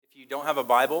you don't have a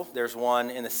Bible, there's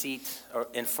one in the seat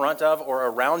in front of or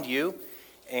around you,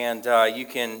 and you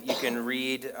can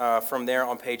read from there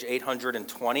on page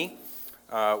 820,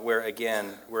 where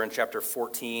again we're in chapter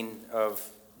 14 of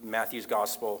Matthew's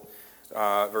Gospel,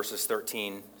 verses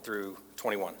 13 through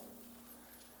 21.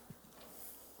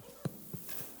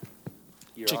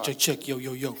 You're check, on. check, check, yo,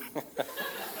 yo, yo.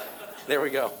 There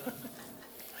we go.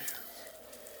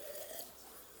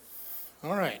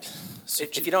 All right. So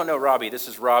If you don't know Robbie, this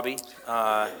is Robbie.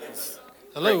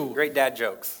 hello. Great dad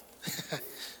jokes.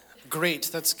 Great.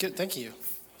 That's good. Thank you.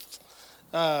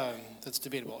 That's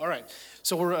debatable. All right.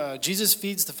 So we're Jesus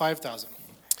feeds the 5,000.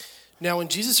 Now, when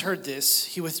Jesus heard this,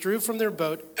 he withdrew from their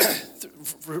boat,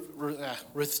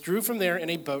 withdrew from there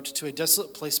in a boat to a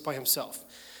desolate place by himself.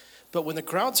 But when the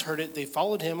crowds heard it, they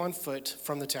followed him on foot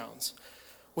from the towns.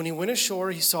 When he went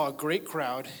ashore, he saw a great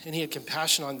crowd, and he had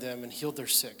compassion on them and healed their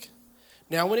sick.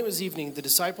 Now, when it was evening, the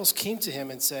disciples came to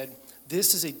him and said,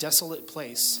 "This is a desolate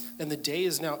place, and the day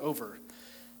is now over.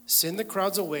 Send the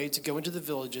crowds away to go into the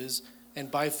villages and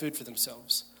buy food for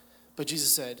themselves." But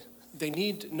Jesus said, "They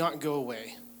need not go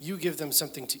away. You give them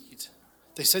something to eat."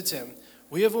 They said to him,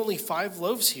 "We have only 5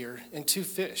 loaves here and 2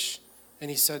 fish." And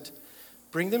he said,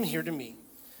 "Bring them here to me."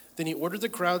 Then he ordered the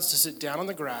crowds to sit down on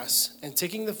the grass, and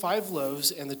taking the 5 loaves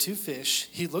and the 2 fish,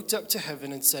 he looked up to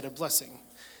heaven and said a blessing.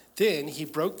 Then he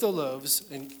broke the loaves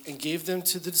and gave them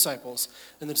to the disciples,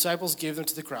 and the disciples gave them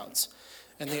to the crowds.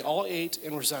 And they all ate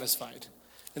and were satisfied.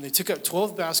 And they took up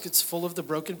 12 baskets full of the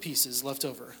broken pieces left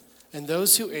over. And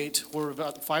those who ate were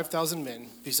about 5,000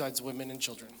 men, besides women and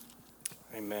children.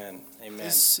 Amen. Amen.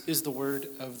 This is the word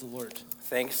of the Lord.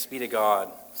 Thanks be to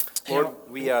God. Lord,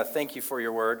 we thank you for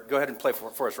your word. Go ahead and play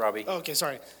for us, Robbie. Oh, okay,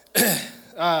 sorry.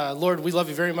 Lord, we love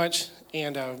you very much,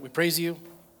 and we praise you,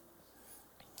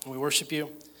 we worship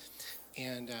you,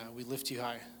 and we lift you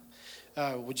high.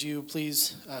 Would you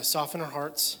please soften our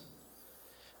hearts,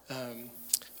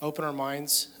 open our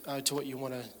minds to what you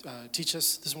want to teach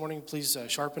us this morning. Please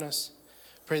sharpen us.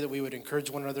 Pray that we would encourage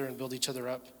one another and build each other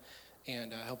up,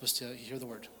 and help us to hear the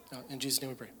word. In Jesus' name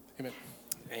we pray. Amen.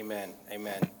 Amen.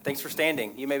 Amen. Thanks for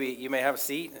standing. You may have a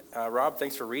seat. Rob,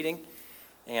 thanks for reading.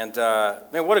 And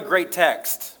man, what a great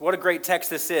text. What a great text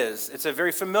this is. It's a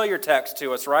very familiar text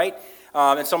to us, right?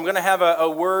 And so I'm going to have a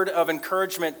word of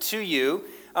encouragement to you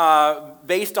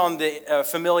based on the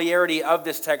familiarity of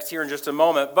this text here in just a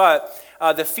moment. But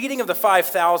the feeding of the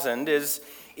 5,000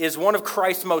 is one of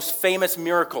Christ's most famous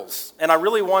miracles. And I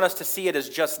really want us to see it as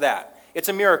just that. It's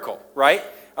a miracle, right?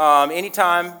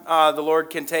 Anytime the Lord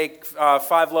can take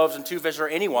 5 loaves and 2 fish, or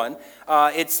anyone,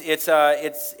 it's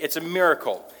a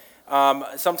miracle.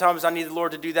 Sometimes I need the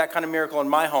Lord to do that kind of miracle in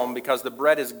my home because the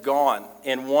bread is gone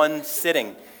in one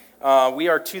sitting. We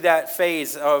are to that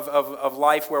phase of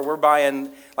life where we're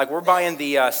buying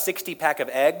the 60-pack of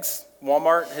eggs.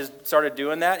 Walmart has started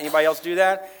doing that. Anybody else do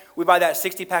that? We buy that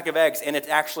 60-pack of eggs and it's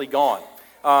actually gone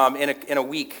in a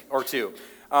week or two.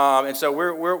 And so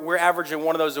we're averaging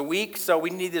one of those a week. So we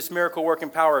need this miracle working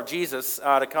power of Jesus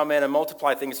to come in and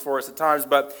multiply things for us at times.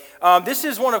 But this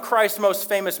is one of Christ's most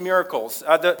famous miracles.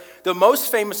 The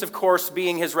most famous, of course,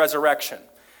 being his resurrection.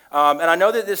 And I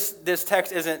know that this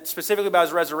text isn't specifically about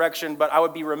his resurrection, but I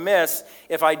would be remiss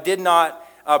if I did not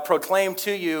proclaim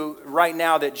to you right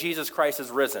now that Jesus Christ is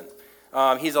risen.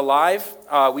 He's alive.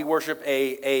 We worship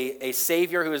a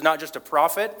Savior who is not just a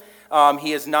prophet.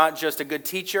 He is not just a good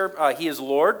teacher. He is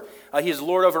Lord. He is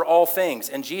Lord over all things.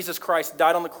 And Jesus Christ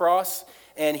died on the cross,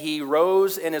 and he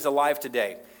rose and is alive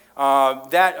today.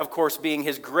 That, of course, being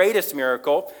his greatest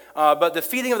miracle. But the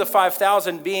feeding of the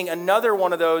 5,000 being another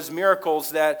one of those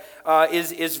miracles that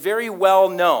is very well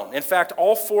known. In fact,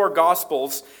 all 4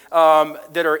 Gospels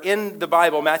that are in the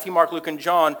Bible, Matthew, Mark, Luke, and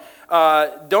John,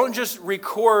 don't just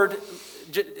record,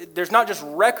 there's not just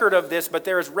record of this, but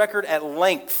there is record at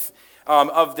length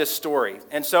of this story.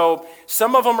 And so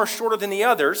some of them are shorter than the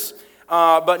others,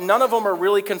 but none of them are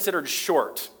really considered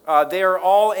short. They are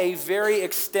all a very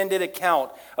extended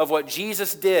account of what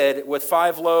Jesus did with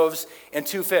 5 loaves and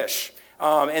 2 fish.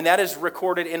 And that is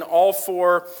recorded in all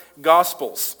 4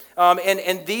 Gospels.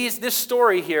 And this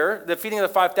story here, the feeding of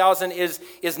the 5,000,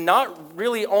 is not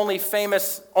really only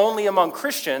famous only among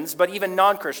Christians, but even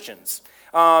non-Christians.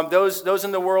 Those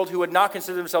in the world who would not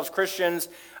consider themselves Christians,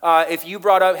 if you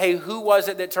brought up, hey, who was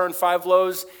it that turned 5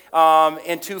 loaves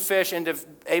and 2 fish into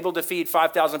able to feed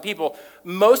 5,000 people?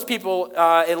 Most people,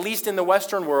 at least in the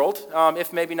Western world,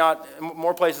 if maybe not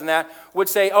more places than that, would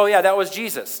say, oh yeah, that was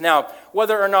Jesus. Now,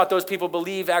 whether or not those people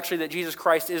believe actually that Jesus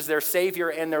Christ is their Savior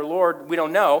and their Lord, we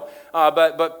don't know.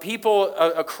 But people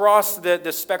across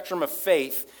the spectrum of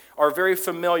faith are very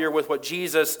familiar with what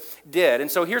Jesus did. And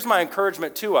so here's my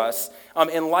encouragement to us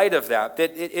in light of that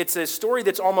it's a story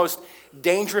that's almost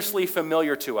dangerously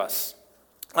familiar to us.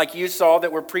 Like you saw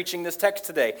that we're preaching this text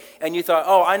today, and you thought,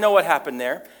 oh, I know what happened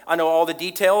there. I know all the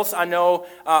details. I know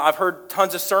I've heard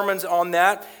tons of sermons on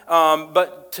that.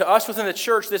 But to us within the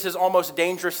church, this is almost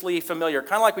dangerously familiar.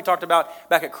 Kind of like we talked about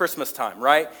back at Christmas time,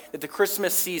 right? That the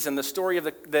Christmas season, the story of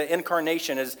the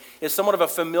incarnation is somewhat of a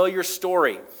familiar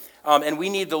story. And we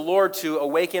need the Lord to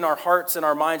awaken our hearts and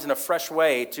our minds in a fresh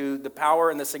way to the power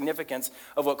and the significance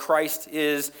of what Christ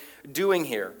is doing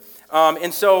here.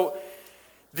 And so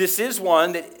this is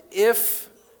one that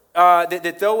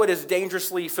that though it is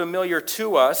dangerously familiar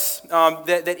to us,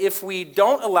 that if we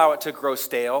don't allow it to grow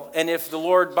stale, and if the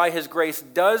Lord, by his grace,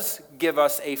 does give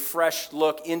us a fresh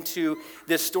look into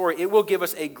this story, it will give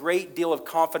us a great deal of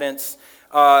confidence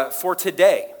for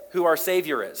today, who our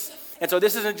Savior is. And so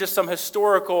this isn't just some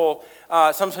historical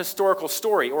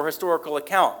story or historical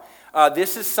account.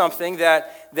 This is something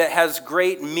that has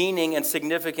great meaning and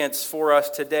significance for us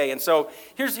today. And so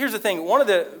here's the thing.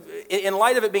 In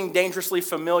light of it being dangerously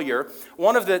familiar,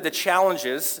 one of the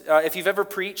challenges, if you've ever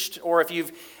preached or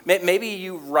maybe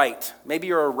you write, maybe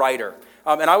you're a writer.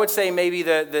 And I would say maybe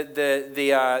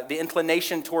the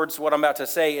inclination towards what I'm about to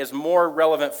say is more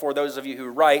relevant for those of you who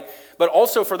write, but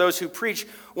also for those who preach.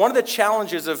 One of the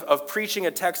challenges of preaching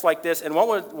a text like this, and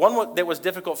one that was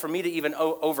difficult for me to even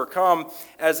overcome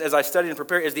as I studied and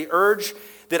prepared, is the urge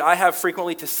that I have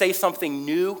frequently to say something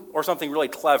new or something really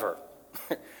clever.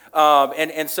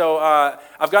 So I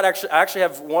actually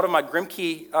have one of my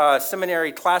Grimke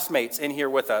seminary classmates in here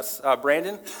with us.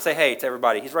 Brandon, say hey to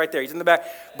everybody. He's right there. He's in the back.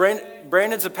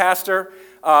 Brandon's a pastor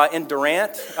in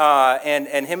Durant,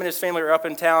 and him and his family are up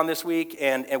in town this week,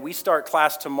 and we start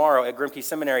class tomorrow at Grimke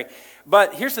Seminary.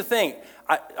 But here's the thing.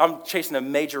 I'm chasing a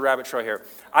major rabbit trail here.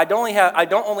 I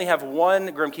don't only have one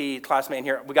Grimke classmate in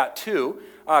here. We got two,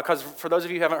 because for those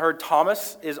of you who haven't heard,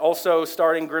 Thomas is also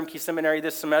starting Grimke Seminary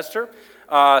this semester.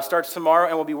 Starts tomorrow,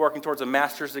 and we'll be working towards a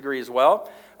master's degree as well.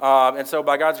 And so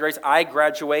by God's grace, I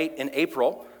graduate in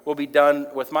April. We'll be done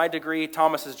with my degree.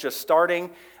 Thomas is just starting.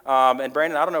 And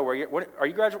Brandon, I don't know are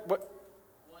you graduating? One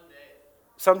day.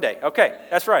 Someday. Okay,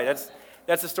 that's right.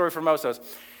 That's the story for most of us.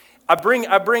 I bring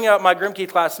up my Grimke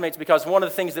classmates because one of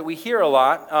the things that we hear a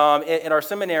lot in our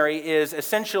seminary is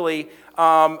essentially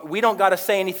we don't got to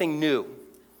say anything new.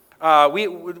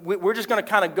 We're just going to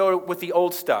kind of go with the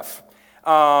old stuff.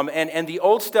 And the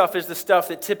old stuff is the stuff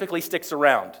that typically sticks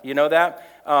around. You know that?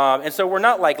 And so we're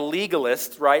not like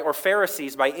legalists, right, or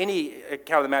Pharisees by any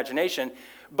account of the imagination.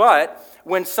 But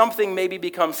when something maybe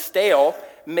becomes stale,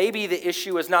 maybe the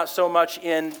issue is not so much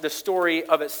in the story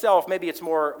of itself. Maybe it's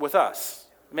more with us.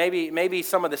 Maybe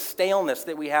some of the staleness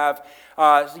that we have,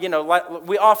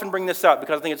 we often bring this up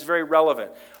because I think it's very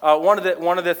relevant. One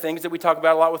of the things that we talk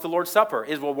about a lot with the Lord's Supper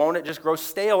is, well, won't it just grow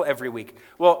stale every week?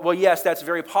 Well, yes, that's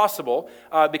very possible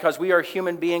because we are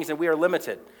human beings and we are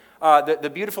limited.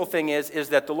 The beautiful thing is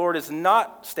that the Lord is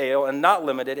not stale and not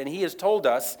limited, and He has told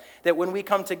us that when we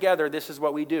come together, this is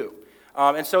what we do.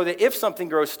 And so that if something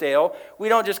grows stale, we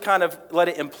don't just kind of let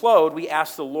it implode. We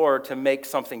ask the Lord to make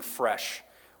something fresh.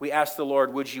 We ask the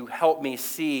Lord, would you help me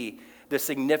see the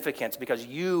significance because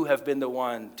you have been the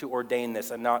one to ordain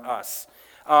this and not us.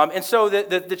 And so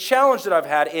the challenge that I've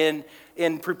had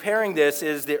in preparing this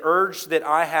is the urge that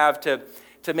I have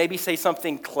to maybe say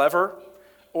something clever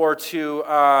or to,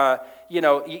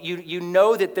 you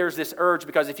know that there's this urge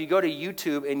because if you go to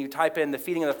YouTube and you type in the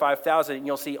feeding of the 5,000,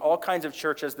 you'll see all kinds of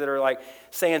churches that are like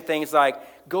saying things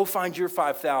like, go find your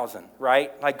 5,000,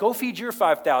 right? Like, go feed your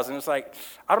 5,000. It's like,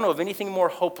 I don't know of anything more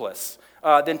hopeless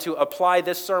than to apply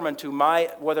this sermon to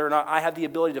whether or not I have the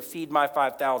ability to feed my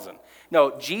 5,000.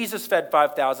 No, Jesus fed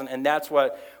 5,000, and that's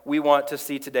what we want to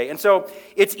see today. And so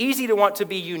it's easy to want to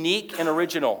be unique and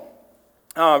original,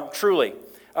 truly.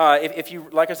 If you,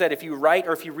 like I said, if you write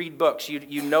or if you read books,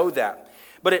 you know that.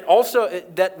 But it also,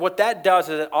 what that does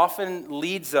is it often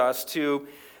leads us to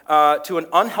an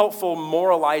unhelpful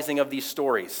moralizing of these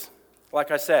stories. Like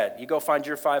I said, you go find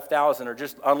your 5,000 or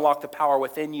just unlock the power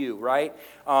within you, right?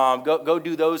 Go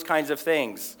do those kinds of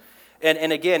things.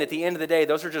 And again, at the end of the day,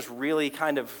 those are just really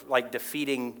kind of like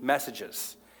defeating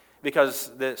messages. Because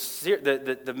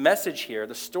the message here,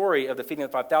 the story of the feeding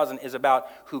of the 5,000 is about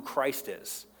who Christ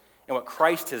is and what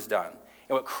Christ has done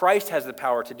and what Christ has the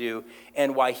power to do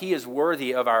and why He is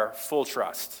worthy of our full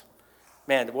trust.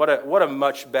 Man, what a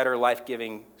much better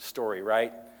life-giving story,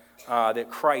 right? That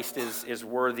Christ is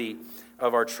worthy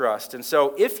of our trust. And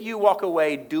so if you walk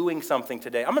away doing something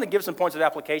today, I'm going to give some points of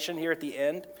application here at the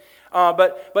end.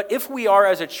 But if we are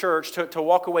as a church to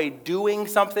walk away doing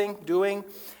something,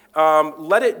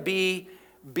 let it be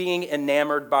being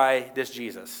enamored by this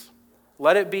Jesus.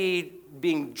 Let it be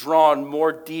being drawn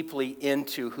more deeply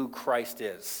into who Christ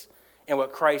is and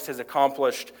what Christ has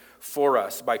accomplished for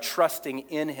us by trusting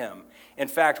in him. In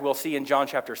fact, we'll see in John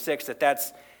chapter 6 that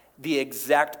that's the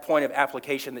exact point of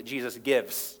application that Jesus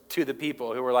gives to the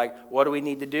people who were like, what do we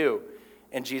need to do?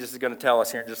 And Jesus is going to tell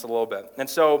us here in just a little bit. And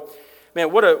so,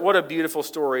 man, what a beautiful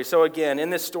story. So again, in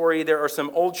this story, there are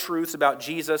some old truths about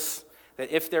Jesus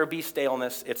that if there be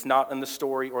staleness, it's not in the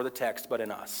story or the text, but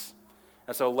in us.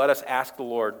 And so let us ask the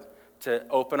Lord to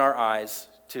open our eyes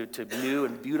to new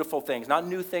and beautiful things. Not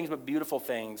new things, but beautiful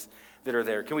things that are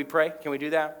there. Can we pray? Can we do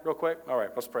that real quick? All right,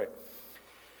 let's pray.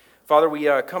 Father, we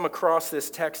come across this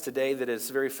text today that is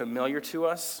very familiar to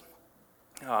us,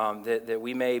 that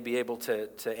we may be able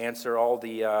to answer all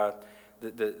the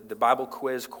Bible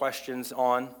quiz questions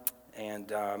on,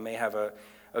 and may have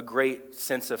a great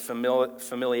sense of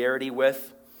familiarity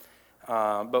with.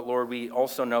 But Lord, we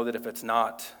also know that if it's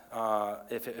not,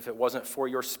 if it wasn't for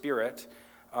your Spirit,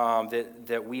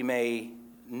 that we may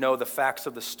know the facts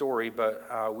of the story,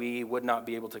 but we would not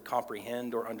be able to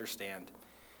comprehend or understand.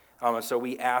 And so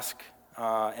we ask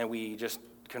and we just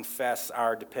confess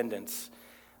our dependence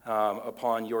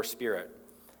upon your Spirit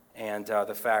and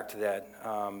the fact that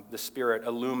the Spirit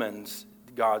illumines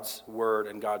God's word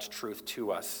and God's truth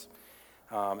to us.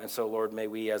 And so, Lord, may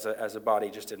we as a body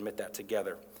just admit that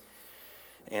together.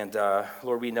 And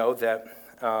Lord, we know that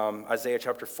Isaiah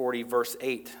chapter 40, verse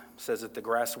 8 says that the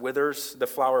grass withers, the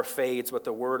flower fades, but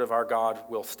the word of our God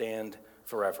will stand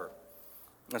forever.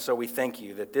 And so we thank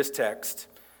you that this text,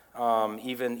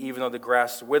 even though the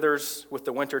grass withers with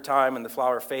the wintertime and the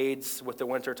flower fades with the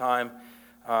wintertime,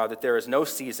 that there is no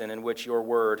season in which your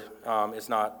word is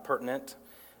not pertinent,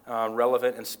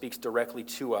 relevant, and speaks directly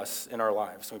to us in our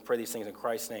lives. And we pray these things in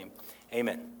Christ's name.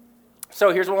 Amen.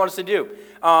 So here's what I want us to do.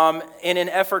 In an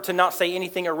effort to not say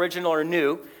anything original or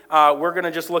new, we're going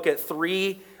to just look at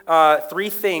three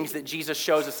things that Jesus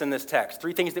shows us in this text.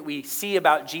 Three things that we see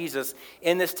about Jesus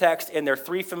in this text, and they're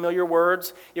three familiar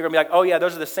words. You're going to be like, oh yeah,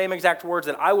 those are the same exact words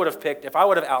that I would have picked if I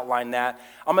would have outlined that.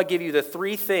 I'm going to give you the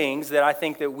three things that I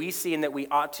think that we see and that we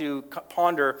ought to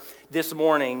ponder this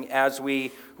morning as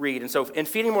we read. And so in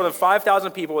feeding more than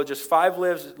 5,000 people with just 5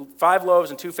 loaves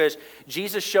and 2 fish,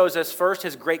 Jesus shows us first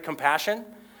his great compassion,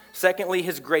 secondly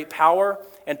his great power,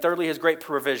 and thirdly his great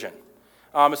provision.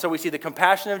 So we see the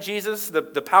compassion of Jesus,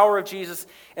 the power of Jesus,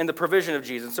 and the provision of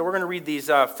Jesus. So we're going to read these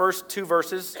first 3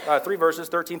 verses,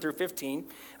 13 through 15.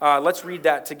 Let's read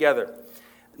that together.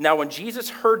 Now when Jesus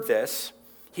heard this,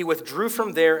 he withdrew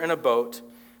from there in a boat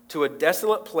to a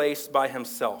desolate place by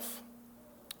himself.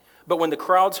 But when the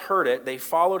crowds heard it, they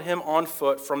followed him on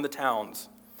foot from the towns.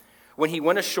 When he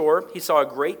went ashore, he saw a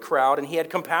great crowd, and he had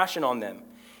compassion on them,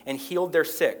 and healed their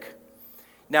sick.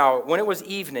 Now, when it was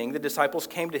evening, the disciples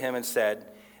came to him and said,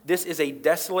 "This is a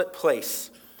desolate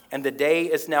place, and the day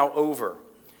is now over.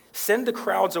 Send the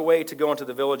crowds away to go into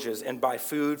the villages and buy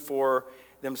food for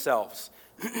themselves."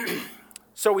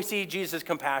 So we see Jesus'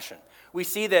 compassion. We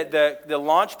see that the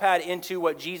launch pad into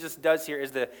what Jesus does here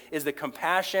is the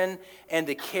compassion and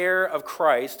the care of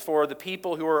Christ for the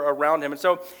people who are around him. And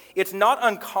so it's not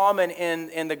uncommon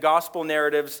in the gospel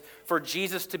narratives for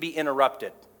Jesus to be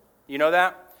interrupted. You know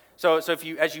that? So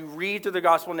as you read through the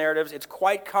gospel narratives, it's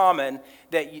quite common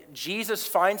that Jesus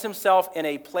finds himself in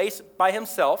a place by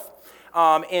himself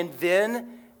and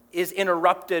then is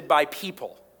interrupted by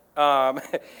people.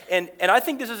 And I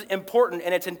think this is important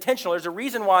and it's intentional. There's a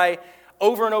reason why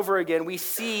over and over again we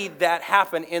see that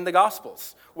happen in the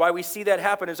Gospels, why we see that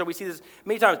happen. And so we see this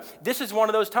many times. This is one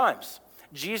of those times.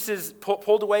 Jesus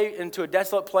pulled away into a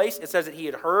desolate place. It says that he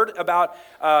had heard about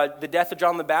the death of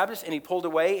John the Baptist, and he pulled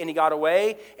away, and he got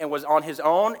away, and was on his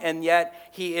own, and yet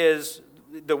he is,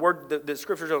 the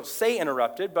scriptures don't say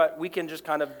interrupted, but we can just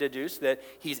kind of deduce that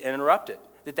he's interrupted,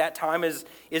 that time is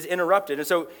interrupted. And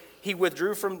so he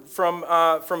withdrew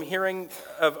from hearing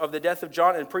of the death of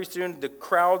John, and pretty soon the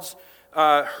crowds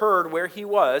heard where he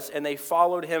was, and they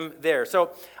followed him there.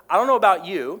 So I don't know about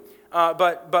you,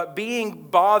 but being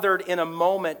bothered in a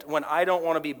moment when I don't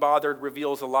want to be bothered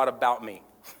reveals a lot about me.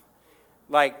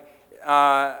 Like,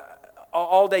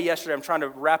 all day yesterday, I'm trying to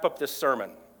wrap up this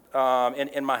sermon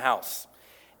in my house.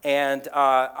 And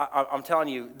I'm telling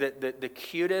you, the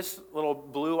cutest little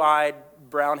blue-eyed,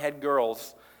 brown-head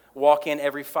girls walk in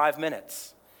every 5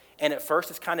 minutes. And at first,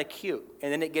 it's kind of cute.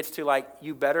 And then it gets to, like,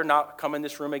 you better not come in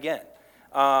this room again.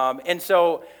 And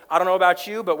so, I don't know about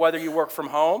you, but whether you work from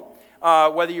home,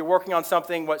 whether you're working on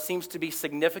something what seems to be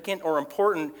significant or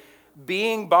important,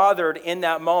 being bothered in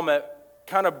that moment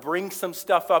kind of brings some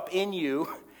stuff up in you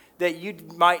that you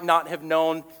might not have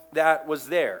known that was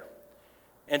there.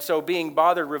 And so being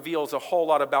bothered reveals a whole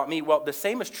lot about me. Well, the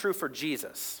same is true for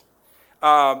Jesus.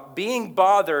 Being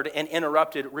bothered and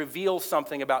interrupted reveals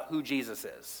something about who Jesus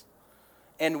is.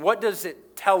 And what does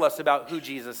it tell us about who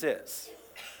Jesus is?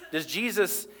 Does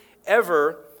Jesus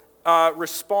ever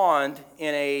respond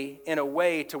in a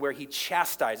way to where he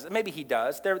chastises? Maybe he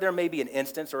does. There may be an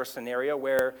instance or a scenario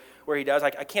where he does. I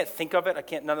can't think of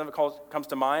it. None of it comes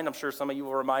to mind. I'm sure some of you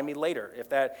will remind me later if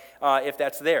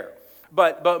that's there.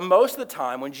 But most of the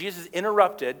time when Jesus is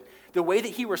interrupted, the way that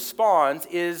he responds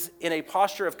is in a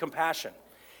posture of compassion.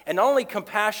 And not only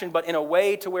compassion, but in a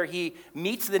way to where he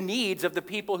meets the needs of the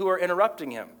people who are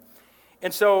interrupting him.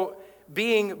 And so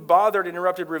being bothered and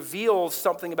interrupted reveals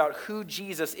something about who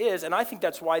Jesus is. And I think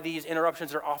that's why these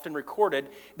interruptions are often recorded,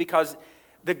 because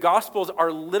the Gospels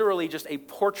are literally just a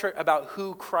portrait about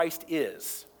who Christ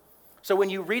is. So when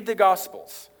you read the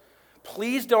Gospels,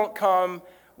 please don't come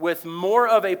with more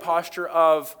of a posture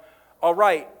of, all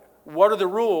right, what are the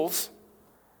rules,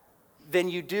 than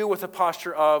you do with a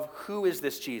posture of, who is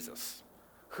this Jesus?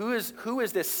 Who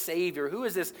is this Savior? Who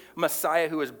is this Messiah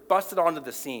who has busted onto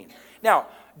the scene? Now,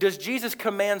 does Jesus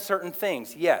command certain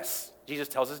things? Yes. Jesus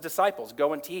tells his disciples,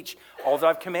 go and teach all that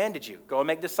I've commanded you. Go and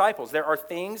make disciples. There are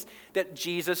things that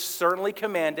Jesus certainly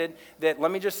commanded that,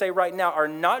 let me just say right now, are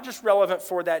not just relevant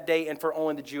for that day and for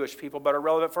only the Jewish people, but are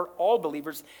relevant for all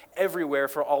believers everywhere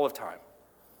for all of time.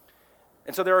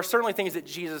 And so there are certainly things that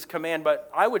Jesus commands, but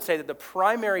I would say that the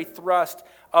primary thrust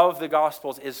of the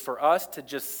Gospels is for us to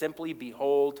just simply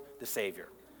behold the Savior,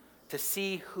 to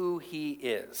see who he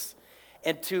is,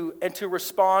 and to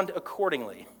respond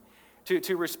accordingly.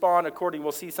 To respond accordingly.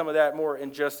 We'll see some of that more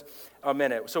in just a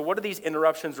minute. So what do these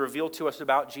interruptions reveal to us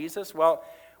about Jesus? Well,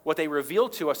 what they reveal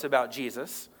to us about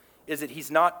Jesus is that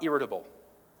he's not irritable.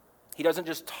 He doesn't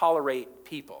just tolerate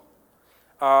people.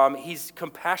 He's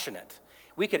compassionate.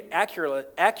 We could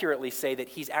accurately say that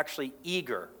he's actually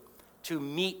eager to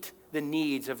meet the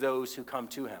needs of those who come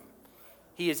to him.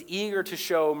 He is eager to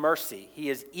show mercy. He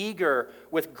is eager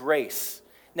with grace.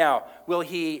 Now,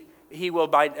 he will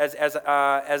by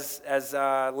as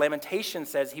Lamentations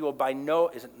says, he will by no,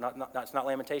 is it not it's not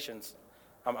Lamentations.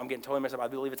 I'm getting totally messed up. I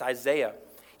believe it's Isaiah.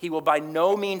 He will by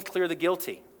no means clear the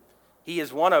guilty. He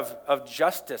is one of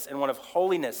justice and one of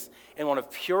holiness and one of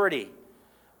purity.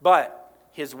 But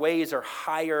his ways are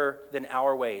higher than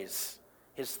our ways.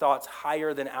 His thoughts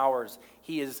higher than ours.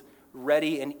 He is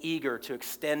ready and eager to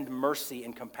extend mercy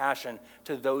and compassion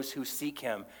to those who seek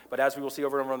him. But as we will see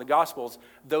over and over in the Gospels,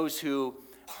 those who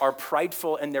are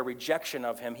prideful in their rejection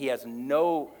of him, he has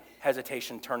no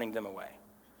hesitation turning them away.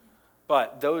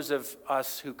 But those of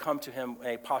us who come to him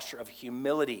in a posture of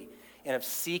humility and of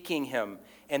seeking him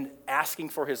and asking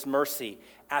for his mercy,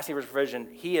 asking for his provision,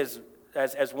 he is,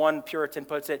 as one Puritan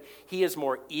puts it, he is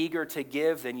more eager to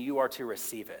give than you are to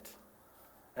receive it.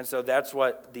 And so that's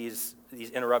what these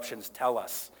interruptions tell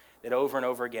us, that over and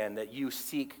over again, that you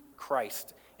seek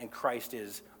Christ, and Christ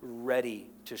is ready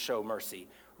to show mercy,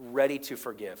 ready to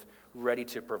forgive, ready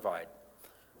to provide.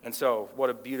 And so what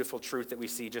a beautiful truth that we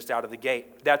see just out of the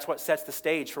gate. That's what sets the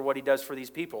stage for what he does for these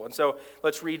people. And so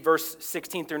let's read verse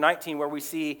 16 through 19, where we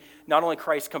see not only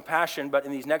Christ's compassion, but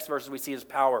in these next verses we see his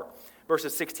power.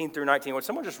 Verses 16 through 19. Would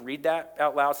someone just read that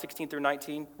out loud, 16 through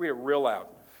 19? Read it real loud.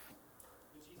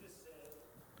 Jesus said,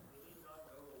 "They need not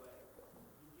go away.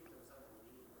 You give them something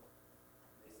to eat."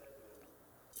 They said to him,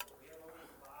 "We have only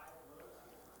 5 loaves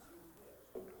and 2 fish."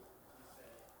 He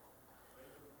said, "Break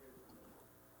them here to me."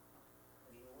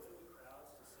 And he ordered the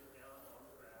crowds to sit down on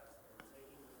the grass, and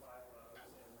taking the 5 loaves and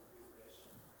the 2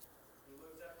 fish, he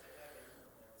looked up to heaven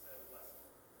and said a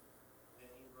blessing.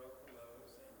 Then he broke the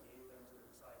loaves and gave them to the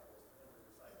disciples, and the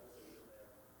disciples gave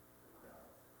them to the crowd.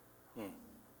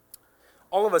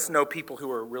 All of us know people who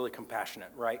are really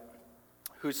compassionate, right?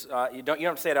 You don't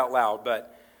have to say it out loud,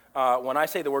 but when I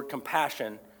say the word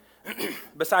compassion,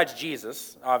 besides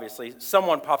Jesus, obviously,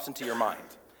 someone pops into your mind.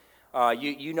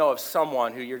 You know of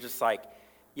someone who you're just like,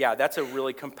 yeah, that's a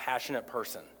really compassionate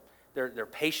person. They're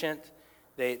patient.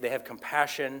 They have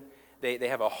compassion. They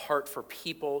have a heart for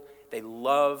people. They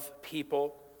love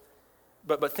people.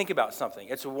 But think about something.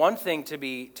 It's one thing to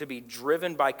be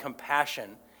driven by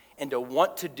compassion and to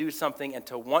want to do something and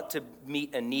to want to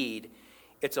meet a need.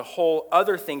 It's a whole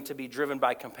other thing to be driven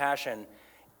by compassion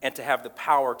and to have the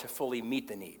power to fully meet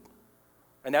the need.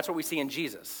 And that's what we see in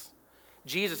Jesus.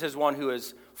 Jesus is one who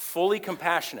is fully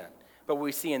compassionate, but what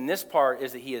we see in this part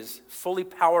is that he is fully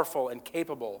powerful and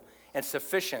capable and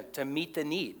sufficient to meet the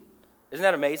need. Isn't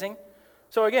that amazing?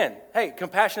 So again, hey,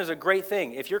 compassion is a great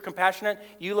thing. If you're compassionate,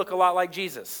 you look a lot like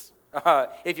Jesus.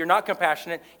 If you're not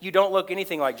compassionate, you don't look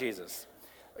anything like Jesus.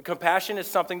 Compassion is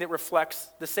something that reflects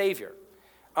the Savior.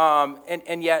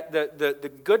 And yet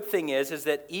the good thing is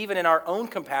that even in our own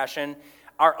compassion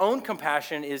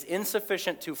is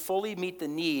insufficient to fully meet the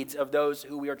needs of those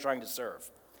who we are trying to serve.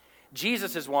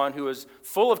 Jesus is one who is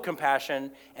full of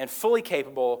compassion and fully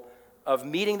capable of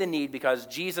meeting the need because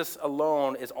Jesus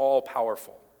alone is all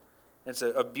powerful. It's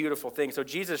a beautiful thing. So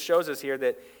Jesus shows us here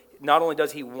that not only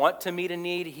does he want to meet a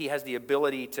need, he has the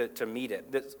ability to meet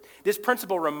it. This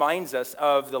principle reminds us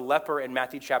of the leper in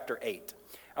Matthew chapter 8.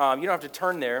 You don't have to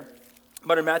turn there,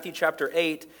 but in Matthew chapter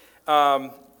 8,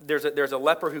 there's a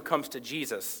leper who comes to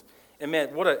Jesus. And man,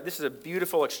 this is a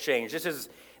beautiful exchange. This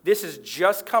is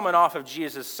just coming off of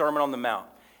Jesus' Sermon on the Mount.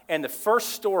 And the first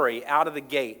story out of the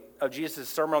gate of Jesus'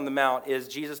 Sermon on the Mount is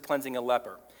Jesus cleansing a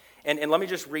leper. And let me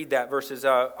just read that verses.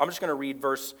 I'm just going to read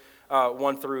verse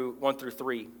 1 through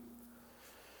 3.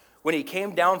 When he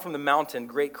came down from the mountain,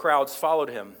 great crowds followed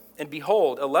him. And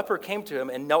behold, a leper came to him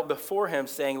and knelt before him,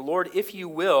 saying, Lord, if you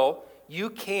will,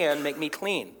 you can make me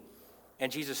clean.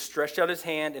 And Jesus stretched out his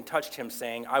hand and touched him,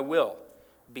 saying, I will,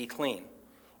 be clean.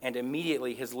 And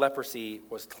immediately his leprosy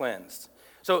was cleansed.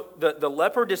 So the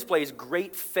leper displays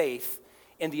great faith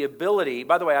in the ability.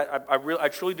 By the way, I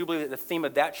truly do believe that the theme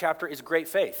of that chapter is great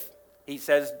faith. He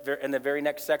says in the very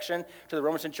next section to the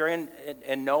Roman centurion,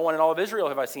 and no one in all of Israel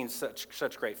have I seen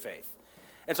such great faith.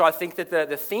 And so I think that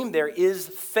the theme there is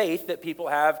faith that people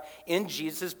have in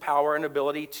Jesus' power and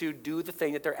ability to do the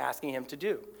thing that they're asking him to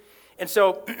do. And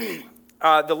so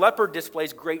the leper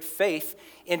displays great faith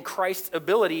in Christ's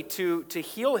ability to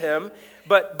heal him,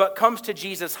 but comes to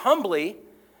Jesus humbly,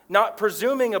 not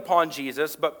presuming upon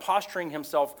Jesus, but posturing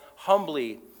himself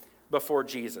humbly before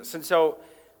Jesus. And so,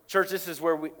 church, this is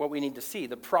where what we need to see.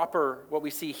 What we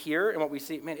see here and what we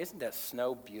see, man, isn't that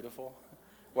snow beautiful?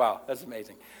 Wow, that's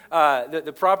amazing.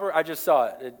 I just saw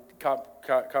it. It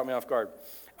caught me off guard.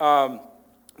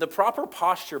 The proper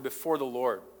posture before the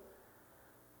Lord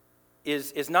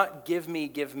is not give me,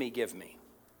 give me, give me.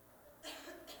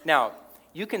 Now,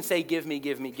 you can say give me,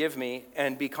 give me, give me,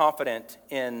 and be confident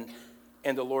in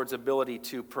the Lord's ability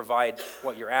to provide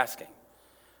what you're asking.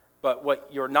 But what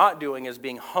you're not doing is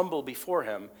being humble before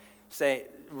him,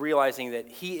 realizing that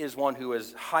he is one who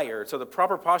is higher. So the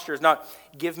proper posture is not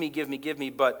give me, give me, give me,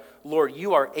 but Lord,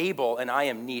 you are able and I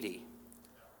am needy.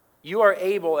 You are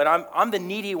able and I'm the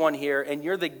needy one here and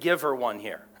you're the giver one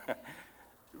here.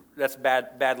 That's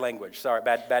bad language. Sorry,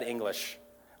 bad English.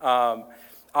 I'm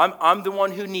the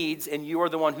one who needs and you are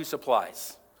the one who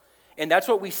supplies. And that's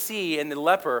what we see in the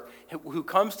leper who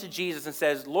comes to Jesus and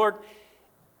says, Lord,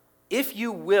 if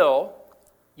you will,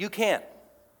 you can.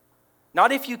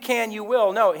 Not if you can, you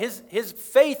will. No, his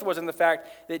faith was in the fact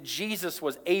that Jesus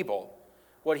was able.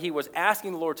 What he was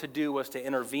asking the Lord to do was to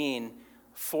intervene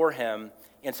for him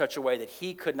in such a way that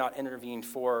he could not intervene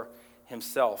for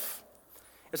himself.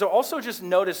 And so also just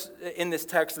notice in this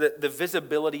text the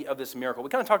visibility of this miracle. We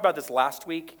kind of talked about this last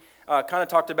week. Kind of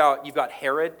talked about you've got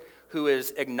Herod who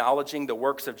is acknowledging the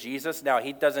works of Jesus. Now,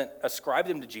 he doesn't ascribe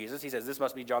them to Jesus. He says, this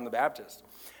must be John the Baptist.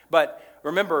 But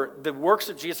remember, the works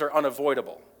of Jesus are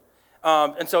unavoidable.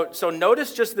 And so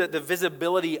notice just the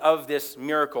visibility of this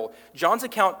miracle. John's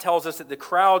account tells us that the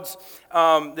crowds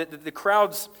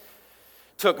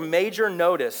took major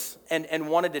notice and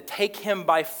wanted to take him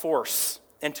by force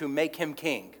and to make him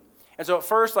king. And so at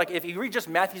first, like if you read just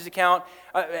Matthew's account,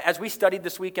 as we studied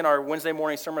this week in our Wednesday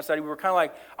morning sermon study, we were kind of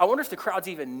like, I wonder if the crowds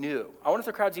even knew. I wonder if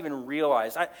the crowds even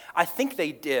realized. I think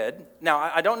they did. Now,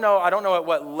 I don't know at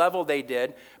what level they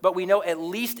did, but we know at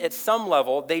least at some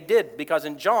level they did, because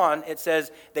in John it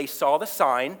says they saw the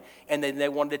sign and then they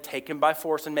wanted to take him by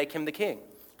force and make him the king,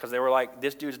 because they were like,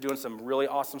 this dude's doing some really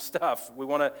awesome stuff. We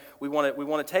want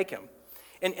to take him.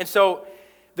 And so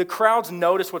the crowds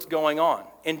notice what's going on.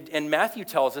 And Matthew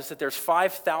tells us that there's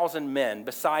 5,000 men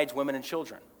besides women and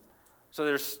children.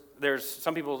 So there's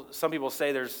some people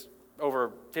say there's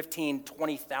over 15,000,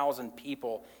 20,000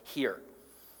 people here.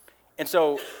 And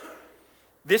so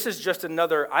this is just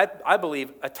another, I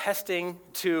believe, attesting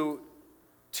to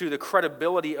the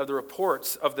credibility of the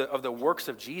reports of the works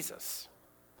of Jesus.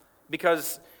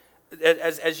 Because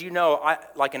as you know,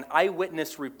 like an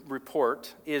eyewitness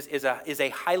report is a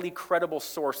highly credible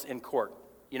source in court.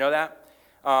 You know that?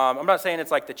 I'm not saying it's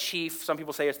like the chief. Some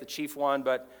people say it's the chief one,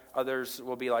 but others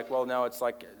will be like, well, no, it's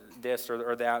like this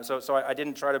or that. So I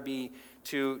didn't try to be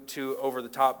too over the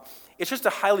top. It's just a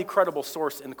highly credible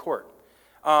source in the court.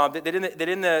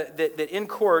 That in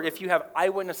court, if you have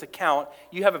eyewitness account,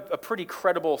 you have a pretty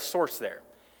credible source there.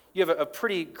 You have a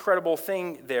pretty credible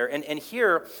thing there. And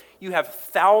here you have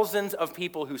thousands of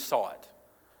people who saw it.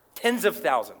 Tens of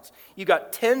thousands. You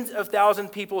got tens of thousands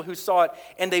of people who saw it,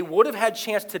 and they would have had a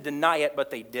chance to deny it,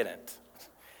 but they didn't.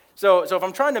 So if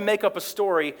I'm trying to make up a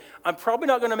story, I'm probably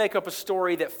not going to make up a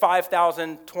story that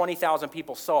 5,000, 20,000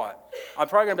 people saw it. I'm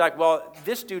probably going to be like, well,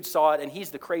 this dude saw it, and he's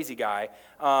the crazy guy.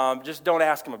 Just don't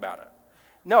ask him about it.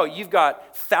 No, you've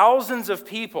got thousands of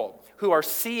people who are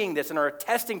seeing this and are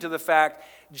attesting to the fact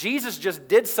Jesus just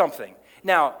did something.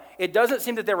 Now, it doesn't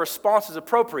seem that their response is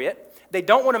appropriate. They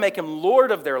don't want to make him Lord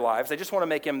of their lives. They just want to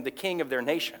make him the king of their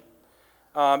nation.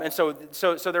 And so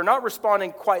they're not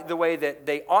responding quite the way that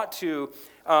they ought to.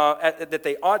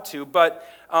 But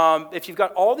if you've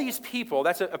got all these people,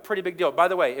 that's a pretty big deal. By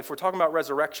the way, if we're talking about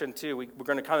resurrection too, we're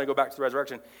going to kind of go back to the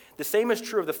resurrection. The same is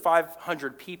true of the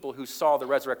 500 people who saw the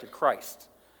resurrected Christ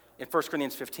in 1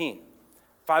 Corinthians 15.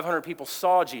 500 people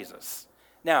saw Jesus.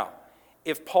 Now,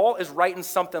 if Paul is writing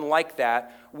something like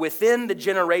that within the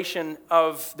generation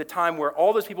of the time where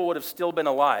all those people would have still been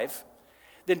alive,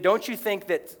 then don't you think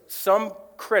that some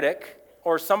critic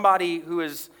or somebody who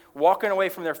is walking away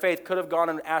from their faith could have gone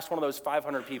and asked one of those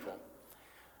 500 people?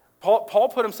 Paul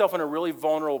put himself in a really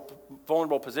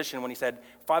vulnerable position when he said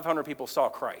 500 people saw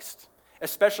Christ,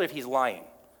 especially if he's lying.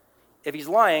 If he's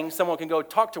lying, someone can go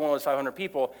talk to one of those 500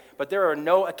 people, but there are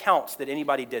no accounts that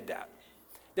anybody did that.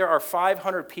 There are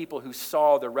 500 people who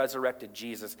saw the resurrected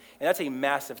Jesus, and that's a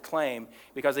massive claim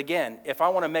because, again, if I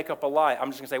want to make up a lie, I'm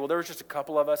just going to say, well, there was just a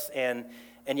couple of us, and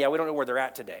yeah, we don't know where they're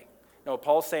at today. No,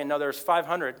 Paul's saying, no, there's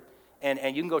 500,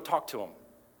 and you can go talk to them.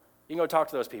 You can go talk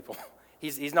to those people.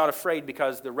 He's not afraid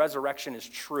because the resurrection is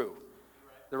true.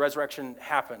 The resurrection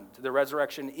happened. The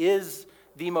resurrection is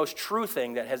the most true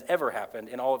thing that has ever happened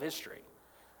in all of history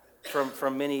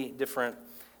from many different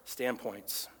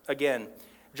standpoints. Again,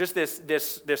 just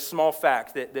this small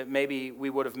fact that maybe we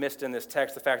would have missed in this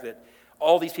text, the fact that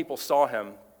all these people saw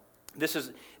him, this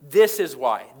is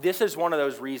why. This is one of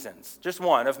those reasons, just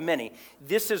one of many.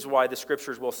 This is why the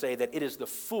scriptures will say that it is the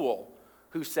fool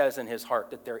who says in his heart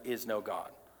that there is no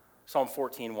God. Psalm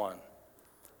 14:1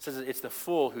 says it's the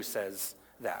fool who says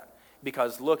that,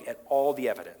 because look at all the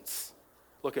evidence.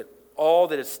 Look at all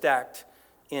that is stacked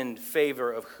in favor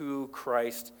of who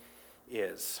Christ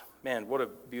is. Man, what a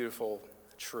beautiful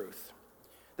truth.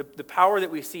 The power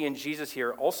that we see in Jesus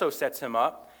here also sets him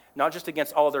up, not just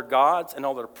against all their gods and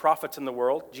all their prophets in the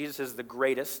world. Jesus is the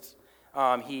greatest.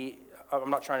 I'm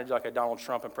not trying to do like a Donald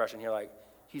Trump impression here, like,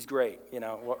 he's great,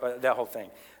 that whole thing.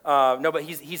 No, but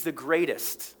he's the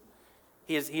greatest.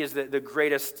 He is the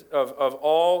greatest of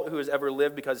all who has ever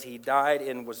lived because he died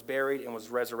and was buried and was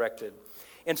resurrected.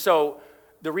 And so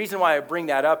the reason why I bring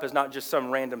that up is not just some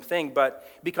random thing, but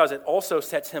because it also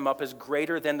sets him up as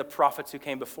greater than the prophets who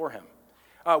came before him.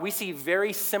 We see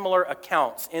very similar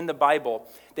accounts in the Bible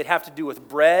that have to do with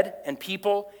bread and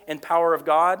people and power of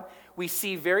God. We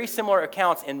see very similar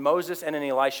accounts in Moses and in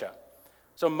Elisha.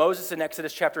 So Moses in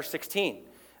Exodus chapter 16,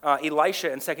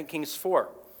 Elisha in 2 Kings 4.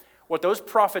 What those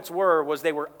prophets was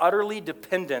they were utterly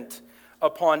dependent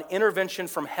upon intervention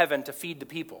from heaven to feed the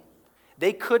people.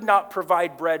 They could not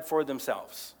provide bread for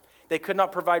themselves. They could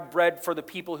not provide bread for the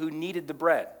people who needed the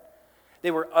bread. They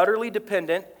were utterly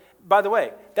dependent. By the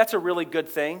way, that's a really good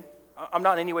thing. I'm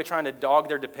not in any way trying to dog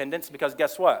their dependence, because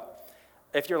guess what?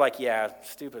 If you're like, yeah,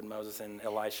 stupid Moses and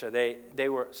Elisha, they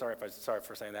were, sorry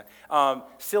for saying that,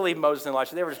 silly Moses and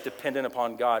Elisha, they were just dependent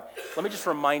upon God. Let me just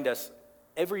remind us,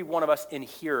 every one of us in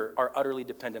here are utterly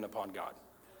dependent upon God.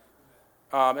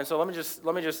 And so let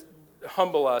me just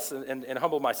humble us and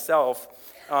humble myself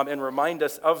and remind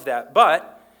us of that.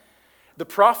 But the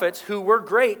prophets, who were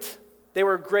great, they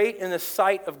were great in the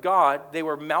sight of God. They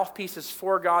were mouthpieces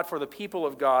for God, for the people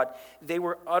of God. They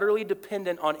were utterly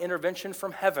dependent on intervention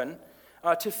from heaven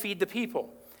to feed the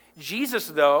people.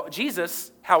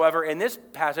 Jesus, however, in this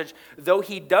passage, though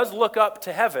he does look up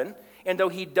to heaven, and though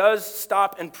he does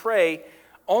stop and pray,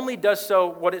 only does so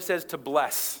what it says to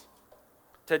bless,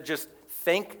 to just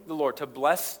thank the Lord, to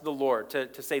bless the Lord,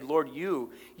 to say, Lord, you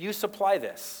supply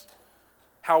this.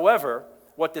 However,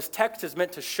 what this text is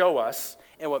meant to show us,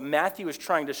 and what Matthew is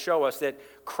trying to show us, that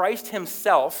Christ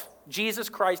himself, Jesus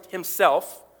Christ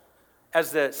himself,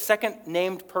 as the second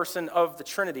named person of the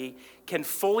Trinity, can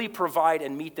fully provide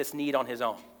and meet this need on his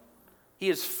own. He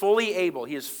is fully able,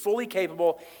 he is fully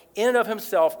capable in and of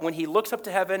himself. When he looks up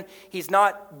to heaven, he's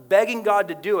not begging God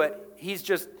to do it. He's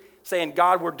just saying,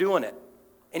 God, we're doing it.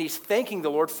 And he's thanking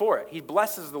the Lord for it. He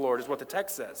blesses the Lord, is what the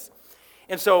text says.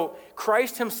 And so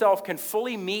Christ himself can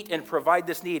fully meet and provide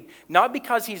this need, not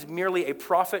because he's merely a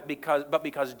prophet, but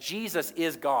because Jesus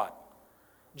is God.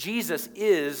 Jesus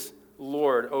is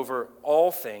Lord over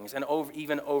all things and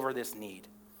even over this need.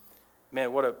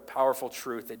 Man, what a powerful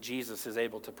truth that Jesus is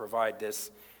able to provide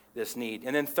this this need.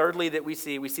 And then thirdly that we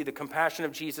see the compassion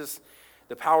of Jesus,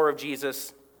 the power of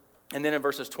Jesus, and then in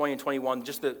verses 20 and 21,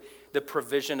 just the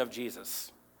provision of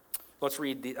Jesus. Let's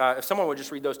read, if someone would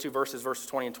just read those two verses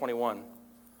 20 and 21.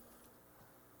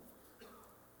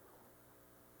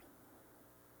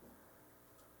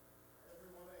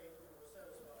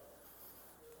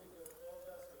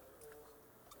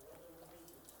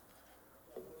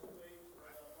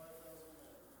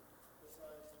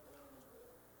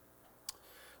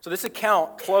 So this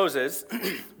account closes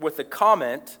with the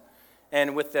comment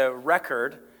and with the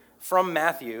record from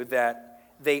Matthew that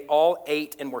they all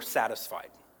ate and were satisfied.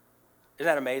 Isn't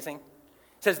that amazing?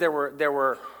 It says there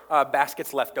were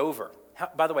baskets left over.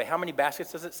 By the way, how many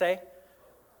baskets does it say?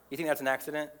 You think that's an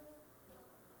accident?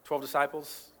 12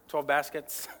 disciples? 12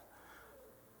 baskets?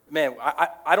 Man,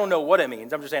 I don't know what it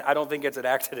means. I'm just saying I don't think it's an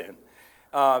accident.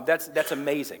 That's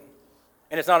amazing.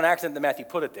 And it's not an accident that Matthew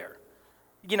put it there.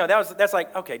 You know, that's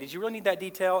like, okay, did you really need that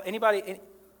detail? Anybody,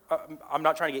 I'm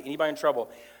not trying to get anybody in trouble.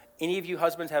 Any of you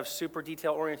husbands have super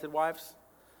detail-oriented wives?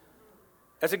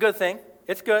 That's a good thing.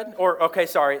 It's good. Or, okay,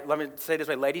 sorry, let me say it this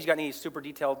way. Ladies, you got any super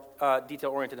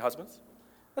detail-oriented husbands?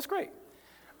 That's great.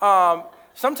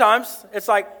 Sometimes it's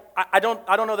like, I don't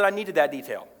know that I needed that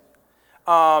detail.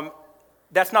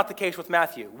 That's not the case with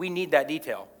Matthew. We need that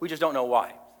detail. We just don't know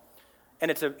why.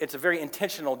 And it's a very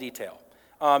intentional detail.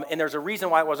 And there's a reason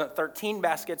why it wasn't 13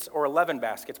 baskets or 11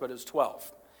 baskets, but it was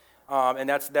 12. And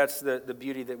that's the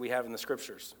beauty that we have in the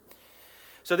scriptures.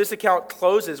 So this account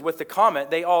closes with the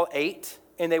comment, they all ate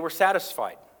and they were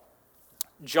satisfied.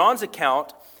 John's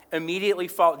account immediately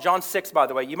followed, John 6, by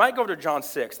the way. You might go to John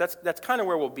 6. That's kind of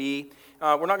where we'll be.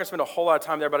 We're not going to spend a whole lot of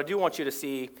time there, but I do want you to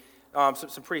see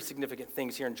some pretty significant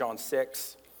things here in John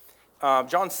 6.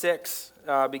 John 6,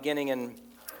 beginning in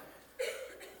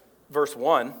verse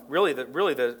 1,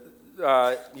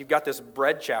 you've got this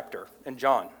bread chapter in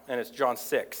John, and it's John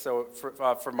 6. So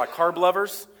for my carb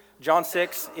lovers, John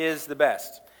 6 is the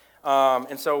best.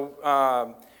 And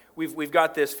so we've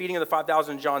got this feeding of the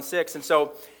 5,000 in John 6. And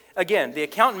so, again, the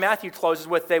account in Matthew closes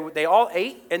with they all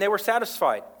ate and they were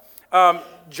satisfied.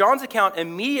 John's account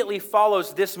immediately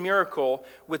follows this miracle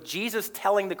with Jesus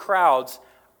telling the crowds,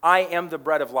 I am the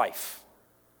bread of life.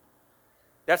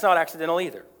 That's not accidental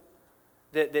either.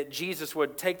 That Jesus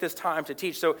would take this time to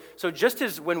teach. So just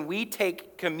as when we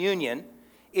take communion,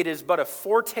 it is but a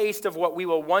foretaste of what we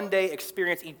will one day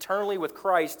experience eternally with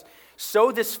Christ,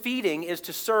 so this feeding is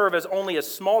to serve as only a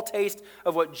small taste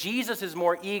of what Jesus is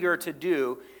more eager to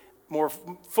do, more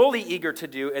fully eager to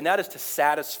do, and that is to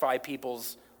satisfy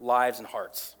people's lives and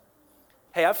hearts.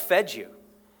 Hey, I've fed you.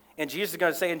 And Jesus is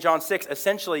going to say in John 6,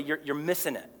 essentially, you're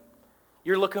missing it.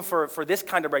 You're looking for this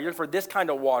kind of bread. You're looking for this kind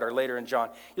of water later in John.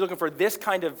 You're looking for this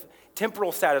kind of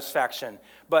temporal satisfaction.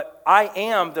 But I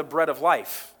am the bread of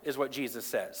life, is what Jesus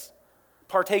says.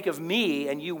 Partake of me,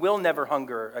 and you will never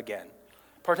hunger again.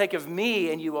 Partake of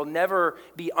me, and you will never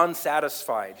be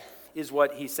unsatisfied, is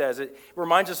what he says. It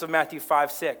reminds us of Matthew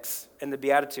 5:6 and the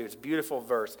Beatitudes. Beautiful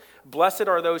verse. Blessed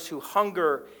are those who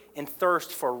hunger and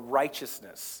thirst for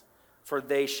righteousness, for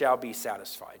they shall be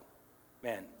satisfied.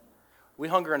 Man. We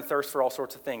hunger and thirst for all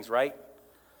sorts of things, right?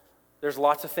 There's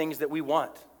lots of things that we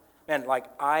want. Man, like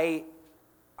I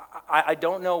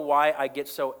don't know why I get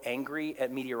so angry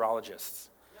at meteorologists.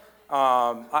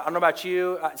 I don't know about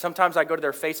you. Sometimes I go to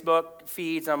their Facebook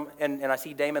feeds and I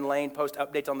see Damon Lane post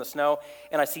updates on the snow,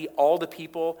 and I see all the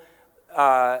people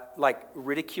like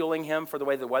ridiculing him for the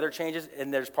way the weather changes,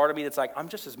 and there's part of me that's like, I'm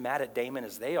just as mad at Damon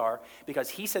as they are,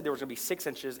 because he said there was going to be 6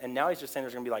 inches, and now he's just saying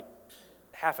there's going to be like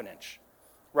half an inch,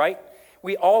 right?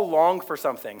 We all long for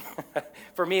something.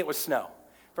 For me, it was snow.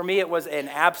 For me, it was just an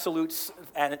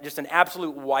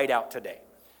absolute whiteout today.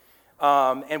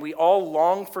 And we all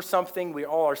long for something. We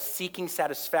all are seeking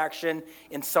satisfaction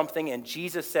in something. And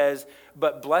Jesus says,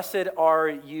 but blessed are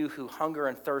you who hunger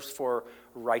and thirst for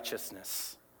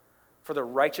righteousness, for the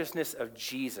righteousness of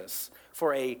Jesus,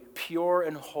 for a pure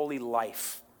and holy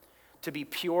life, to be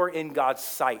pure in God's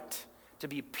sight, to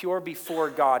be pure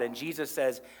before God. And Jesus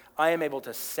says, I am able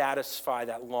to satisfy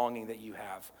that longing that you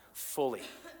have fully.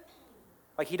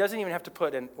 Like, he doesn't even have to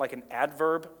put an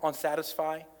adverb on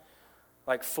satisfy,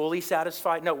 like fully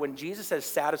satisfied. No, when Jesus says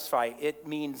satisfy, it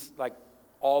means like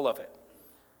all of it.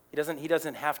 He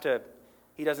doesn't have to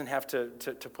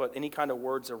put any kind of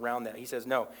words around that. He says,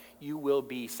 no, you will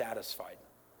be satisfied.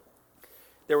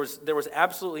 There was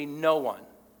absolutely no one,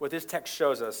 what this text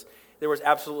shows us, there was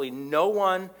absolutely no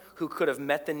one who could have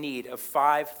met the need of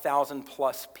 5,000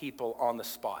 plus people on the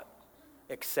spot,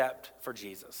 except for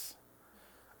Jesus.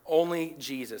 Only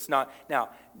Jesus. Now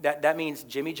that means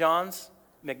Jimmy John's,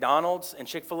 McDonald's, and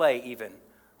Chick-fil-A even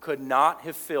could not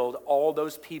have filled all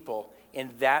those people in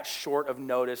that short of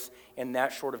notice, in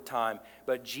that short of time.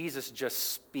 But Jesus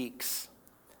just speaks.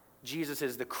 Jesus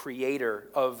is the creator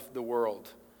of the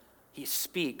world. He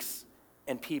speaks,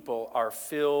 and people are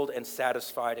filled and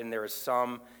satisfied, and there is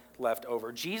some left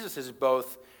over. Jesus is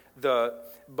both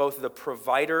the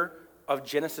provider of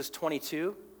Genesis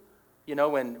 22. You know,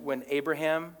 when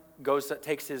Abraham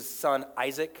takes his son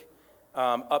Isaac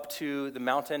up to the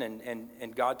mountain,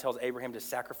 and God tells Abraham to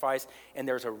sacrifice, and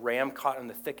there's a ram caught in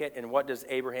the thicket, and what does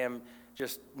Abraham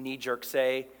just knee-jerk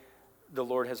say? The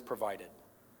Lord has provided.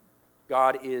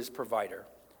 God is provider.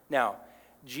 Now,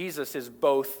 Jesus is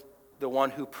both the one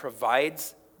who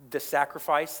provides the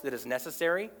sacrifice that is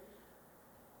necessary,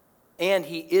 and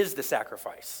he is the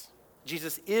sacrifice.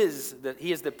 Jesus is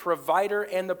he is the provider,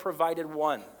 and the provided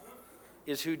one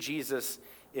is who Jesus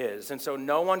is. And so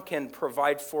no one can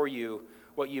provide for you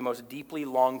what you most deeply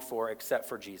long for except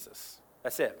for Jesus.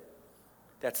 That's it.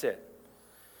 That's it.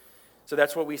 So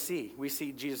that's what we see. We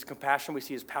see Jesus' compassion, we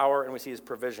see his power, and we see his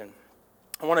provision.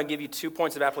 I want to give you 2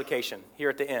 points of application here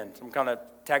at the end. I'm kind of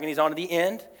tagging these on to the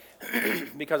end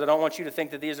because I don't want you to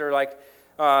think that these are like,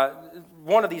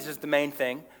 one of these is the main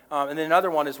thing, and then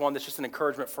another one is one that's just an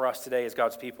encouragement for us today as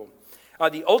God's people.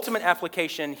 The ultimate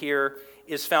application here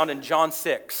is found in John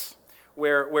 6,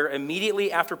 where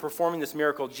immediately after performing this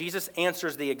miracle, Jesus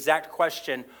answers the exact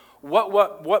question,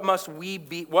 what must we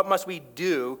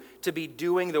do to be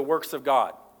doing the works of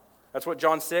God? That's what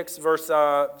John 6, verse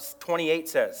 28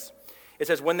 says. It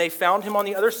says, when they found him on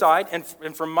the other side,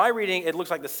 and from my reading, it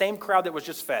looks like the same crowd that was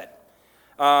just fed.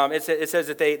 It says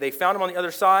that they found him on the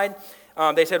other side.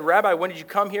 They said, Rabbi, when did you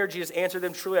come here? Jesus answered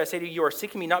them, truly I say to you, you are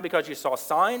seeking me not because you saw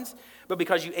signs, but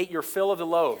because you ate your fill of the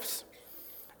loaves.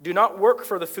 Do not work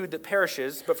for the food that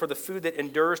perishes, but for the food that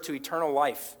endures to eternal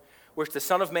life, which the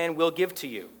Son of Man will give to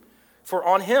you. For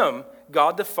on him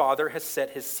God the Father has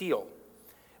set his seal.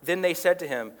 Then they said to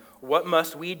him, what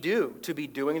must we do to be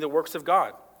doing the works of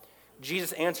God?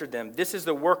 Jesus answered them, this is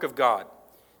the work of God,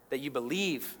 that you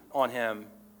believe on him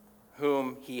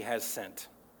whom he has sent.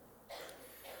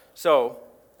 So,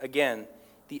 again,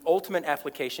 the ultimate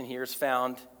application here is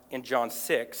found in John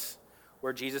 6,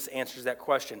 where Jesus answers that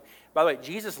question. By the way,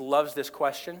 Jesus loves this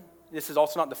question. This is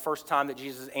also not the first time that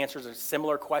Jesus answers a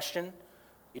similar question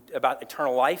about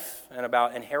eternal life and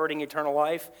about inheriting eternal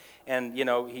life. And, you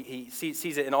know, he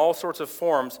sees it in all sorts of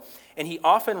forms. And he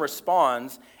often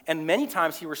responds, and many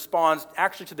times he responds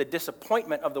actually to the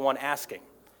disappointment of the one asking.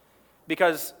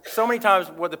 Because so many times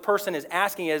what the person is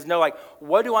asking is, no, like,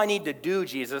 what do I need to do,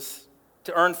 Jesus,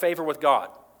 to earn favor with God?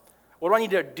 What do I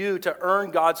need to do to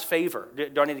earn God's favor?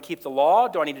 Do I need to keep the law?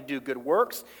 Do I need to do good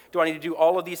works? Do I need to do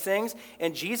all of these things?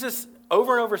 And Jesus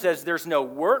over and over says there's no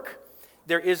work,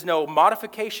 there is no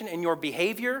modification in your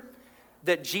behavior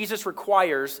that Jesus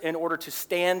requires in order to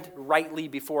stand rightly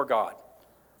before God.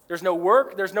 There's no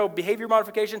work, there's no behavior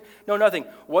modification, no nothing.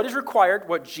 What is required,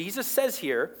 what Jesus says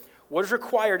here, what is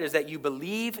required is that you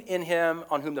believe in him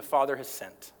on whom the Father has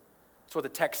sent. That's what the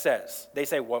text says. They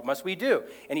say, what must we do?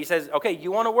 And he says, okay,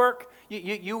 you want to work?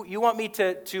 You want me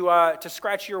to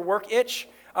scratch your work itch?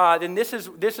 Then this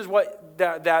is what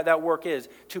that work is,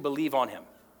 to believe on him.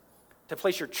 To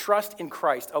place your trust in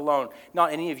Christ alone,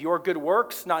 not any of your good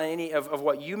works, not any of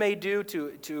what you may do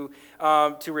to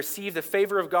receive the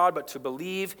favor of God, but to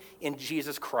believe in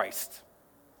Jesus Christ.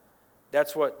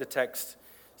 That's what the text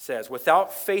says.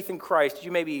 Without faith in Christ,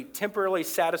 you may be temporarily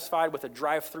satisfied with a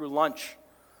drive-through lunch,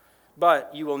 but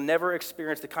you will never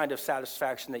experience the kind of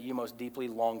satisfaction that you most deeply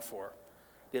long for,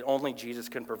 that only Jesus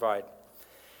can provide.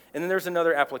 And then there's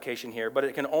another application here, but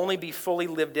it can only be fully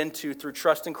lived into through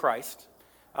trust in Christ.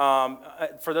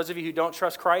 For those of you who don't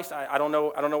trust Christ, I don't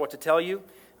know what to tell you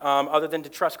other than to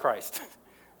trust Christ,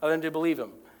 other than to believe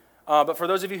him. But for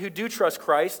those of you who do trust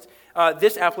Christ,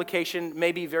 this application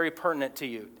may be very pertinent to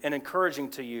you and encouraging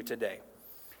to you today.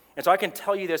 And so I can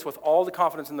tell you this with all the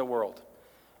confidence in the world.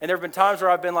 And there have been times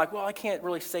where I've been like, well, I can't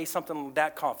really say something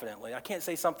that confidently. I can't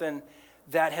say something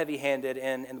that heavy-handed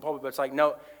in the pulpit. But it's like,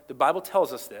 no, the Bible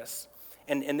tells us this.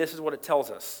 And this is what it tells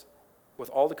us with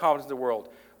all the confidence in the world.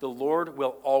 The Lord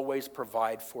will always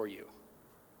provide for you.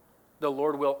 The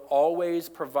Lord will always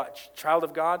provide. Child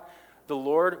of God, the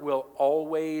Lord will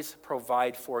always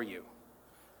provide for you.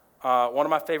 One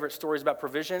of my favorite stories about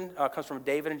provision comes from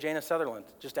David and Jana Sutherland.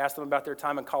 Just asked them about their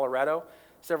time in Colorado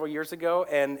several years ago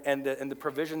and the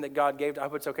provision that God gave. I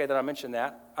hope it's okay that I mentioned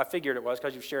that. I figured it was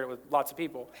because you've shared it with lots of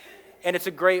people. And it's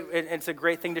a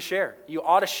great thing to share. You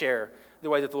ought to share the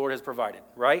way that the Lord has provided,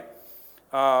 right?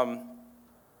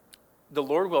 The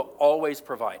Lord will always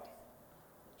provide.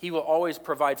 He will always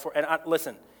provide for, and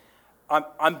listen,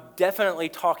 I'm definitely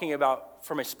talking about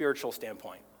from a spiritual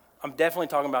standpoint. I'm definitely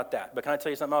talking about that. But can I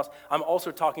tell you something else? I'm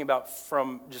also talking about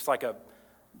from just like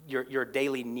your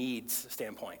daily needs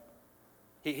standpoint.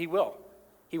 He will.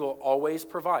 He will always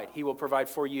provide. He will provide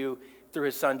for you through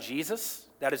his son Jesus.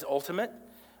 That is ultimate.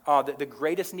 The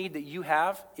greatest need that you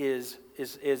have is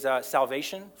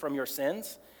salvation from your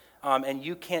sins. And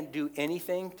you can't do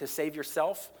anything to save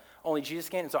yourself. Only Jesus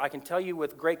can. And so I can tell you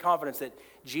with great confidence that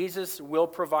Jesus will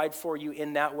provide for you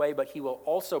in that way, but he will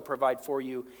also provide for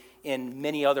you in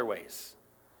many other ways.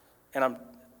 And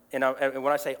when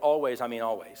I say always, I mean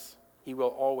always. He will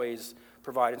always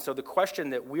provide. And so the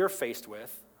question that we're faced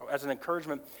with, as an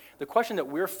encouragement, the question that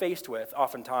we're faced with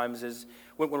oftentimes is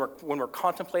when we're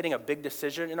contemplating a big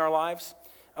decision in our lives,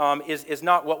 is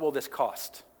not what will this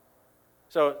cost.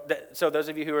 So those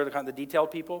of you who are the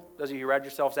detailed people, those of you who read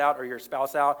yourselves out or your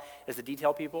spouse out as the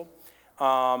detailed people,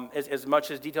 as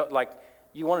much as detail, like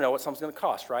you want to know what something's going to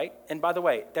cost, right? And by the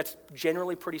way, that's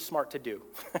generally pretty smart to do.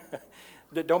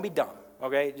 Don't be dumb,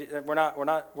 okay? We're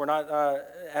not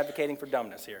advocating for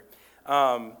dumbness here.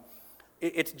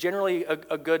 It's generally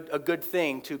a good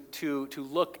thing to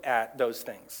look at those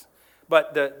things.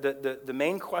 But the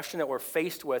main question that we're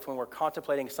faced with when we're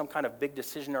contemplating some kind of big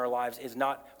decision in our lives is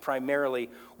not primarily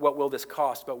what will this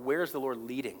cost, but where's the Lord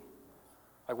leading?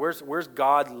 Like where's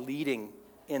God leading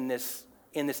in this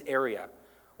area?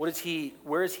 Where is he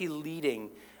leading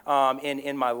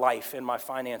in my life, in my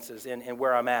finances, and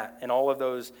where I'm at, and all of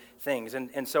those things?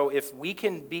 And so if we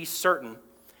can be certain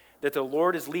that the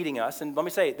Lord is leading us, and let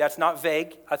me say, that's not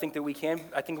vague. I think we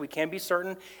can be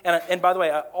certain. And by the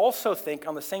way, I also think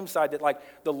on the same side that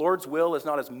like the Lord's will is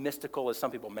not as mystical as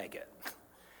some people make it.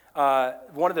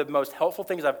 One of the most helpful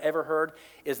things I've ever heard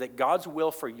is that God's will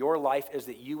for your life is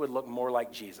that you would look more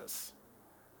like Jesus.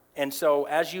 And so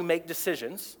as you make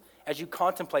decisions, as you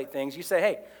contemplate things, you say,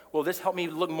 hey, will this help me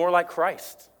look more like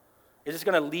Christ? Is this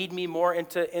going to lead me more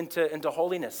into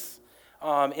holiness?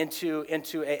 Into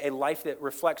a life that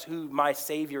reflects who my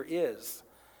Savior is,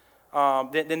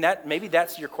 then maybe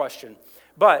that's your question.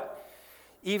 But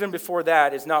even before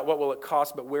that is not what will it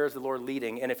cost, but where is the Lord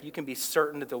leading? And if you can be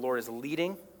certain that the Lord is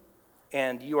leading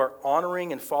and you are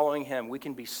honoring and following him, we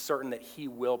can be certain that he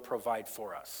will provide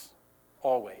for us.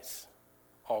 Always.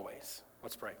 Always.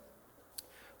 Let's pray.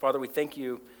 Father, we thank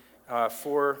you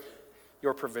for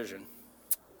your provision.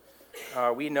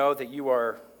 We know that you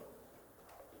are...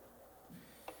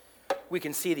 We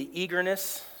can see the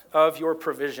eagerness of your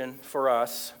provision for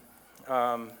us,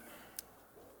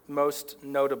 most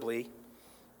notably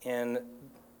in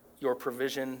your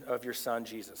provision of your Son,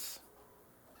 Jesus.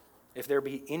 If there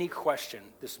be any question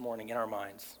this morning in our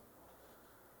minds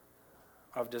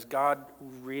of does God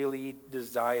really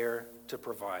desire to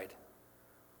provide?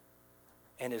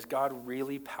 And is God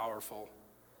really powerful?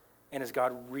 And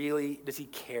does he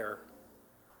care?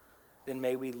 Then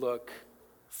may we look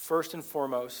first and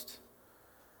foremost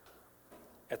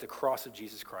at the cross of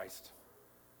Jesus Christ,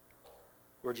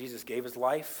 where Jesus gave his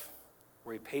life,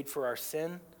 where he paid for our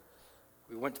sin,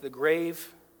 we went to the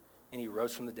grave, and he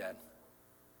rose from the dead.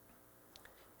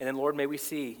 And then, Lord, may we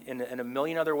see in a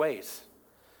million other ways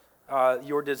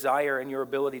your desire and your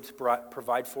ability to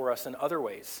provide for us in other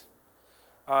ways.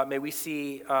 May we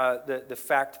see the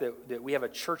fact that we have a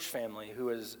church family who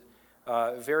is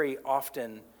very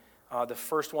often the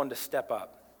first one to step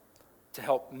up to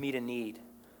help meet a need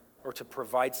or to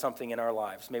provide something in our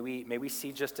lives. May we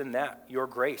see just in that your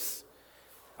grace.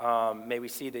 May we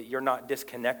see that you're not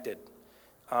disconnected,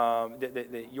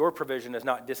 that your provision is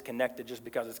not disconnected just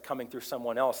because it's coming through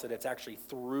someone else, that it's actually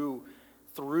through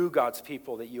God's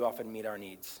people that you often meet our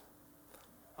needs.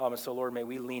 And so, Lord, may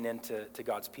we lean into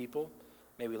God's people.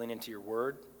 May we lean into your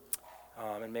word.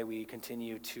 And may we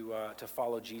continue to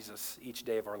follow Jesus each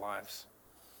day of our lives.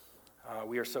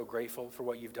 We are so grateful for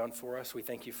what you've done for us. We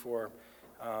thank you for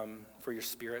your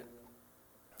Spirit,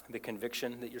 the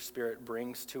conviction that your Spirit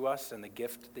brings to us, and the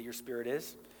gift that your Spirit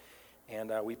is.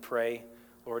 And we pray,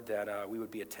 Lord, that we would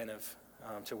be attentive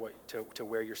to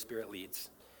where your Spirit leads.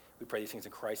 We pray these things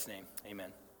in Christ's name.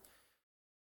 Amen.